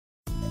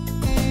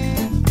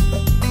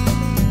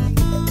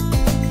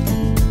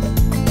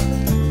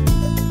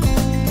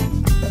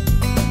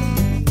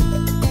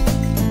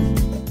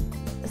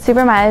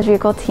Super Mileage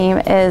Vehicle team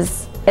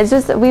is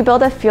we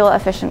build a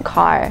fuel-efficient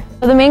car.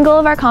 So the main goal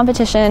of our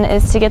competition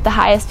is to get the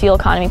highest fuel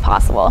economy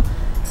possible.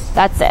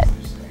 That's it.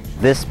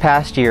 This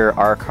past year,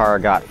 our car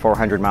got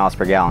 400 miles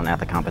per gallon at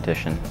the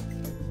competition.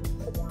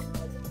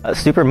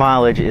 Super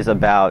Mileage is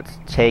about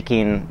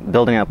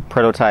building a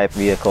prototype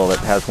vehicle that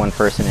has one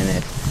person in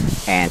it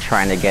and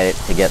trying to get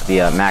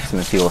the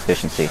maximum fuel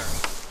efficiency.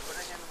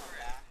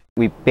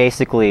 We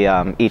basically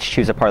each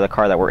choose a part of the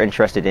car that we're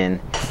interested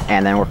in,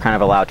 and then we're kind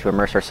of allowed to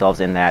immerse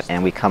ourselves in that,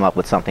 and we come up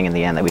with something in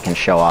the end that we can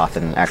show off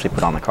and actually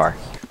put on the car.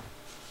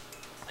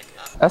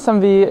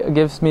 SMV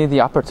gives me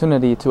the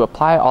opportunity to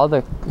apply all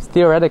the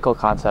theoretical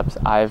concepts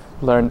I've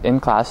learned in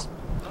class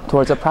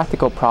towards a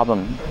practical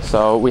problem.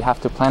 So we have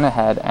to plan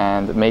ahead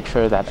and make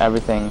sure that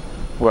everything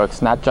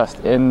works, not just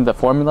in the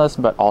formulas,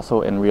 but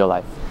also in real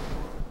life.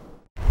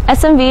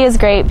 SMV is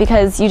great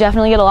because you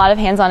definitely get a lot of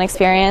hands-on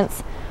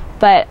experience,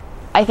 but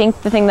I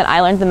think the thing that I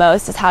learned the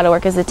most is how to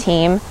work as a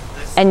team,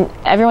 and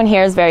everyone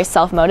here is very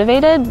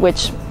self-motivated,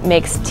 which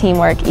makes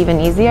teamwork even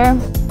easier.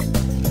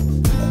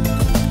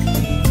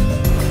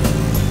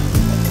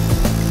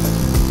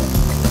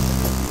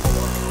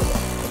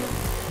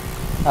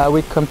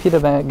 We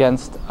competed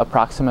against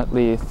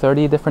approximately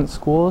 30 different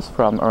schools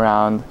from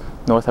around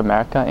North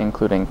America,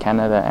 including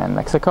Canada and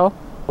Mexico.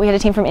 We had a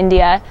team from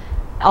India,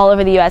 all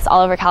over the US, all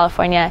over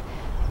California.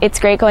 It's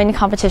great going to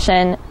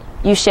competition.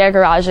 You share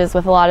garages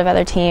with a lot of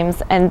other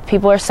teams, and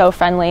people are so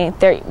friendly.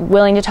 They're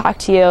willing to talk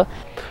to you.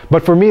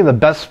 But for me, the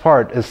best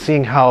part is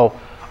seeing how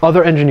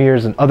other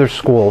engineers in other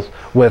schools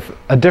with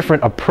a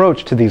different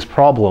approach to these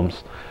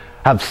problems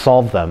have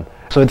solved them.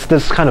 So it's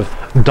this kind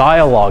of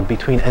dialogue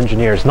between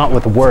engineers, not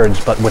with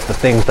words, but with the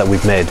things that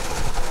we've made.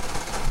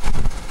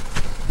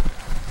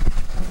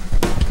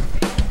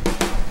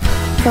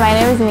 So my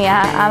name is Mia.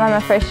 I'm a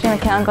first-year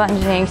mechanical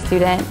engineering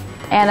student,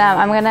 and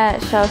I'm going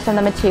to show some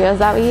of the materials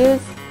that we use.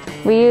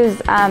 We use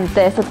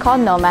this, it's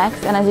called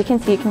Nomex, and as you can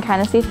see, you can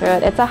kind of see through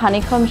it. It's a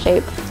honeycomb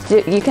shape.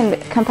 You can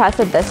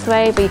compress it this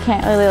way, but you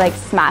can't really like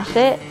smash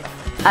it.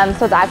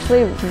 So it's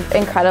actually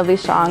incredibly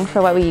strong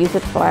for what we use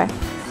it for.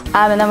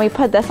 And then we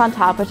put this on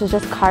top, which is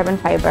just carbon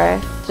fiber.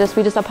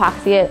 We just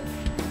epoxy it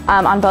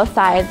on both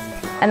sides.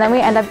 And then we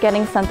end up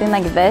getting something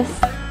like this,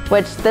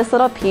 which this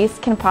little piece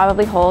can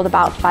probably hold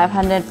about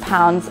 500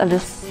 pounds of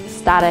just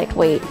static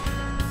weight.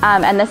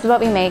 And this is what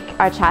we make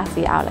our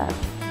chassis out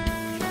of.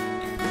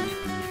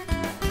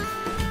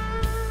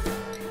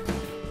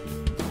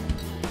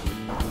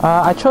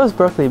 I chose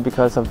Berkeley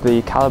because of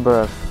the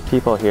caliber of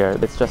people here.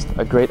 It's just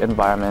a great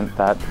environment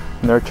that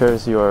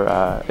nurtures your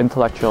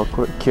intellectual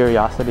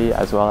curiosity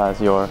as well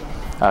as your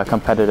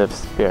competitive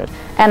spirit.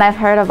 And I've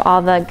heard of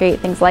all the great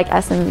things like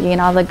SMV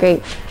and all the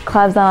great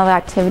clubs and all the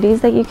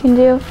activities that you can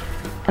do.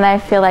 And I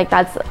feel like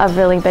that's a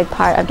really big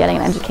part of getting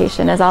an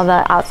education, is all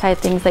the outside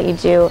things that you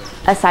do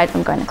aside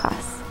from going to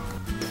class.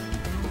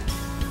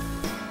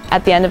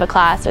 At the end of a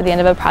class or the end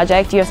of a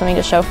project, you have something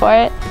to show for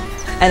it.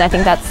 And I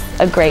think that's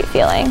a great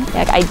feeling.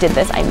 Like, I did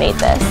this, I made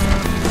this.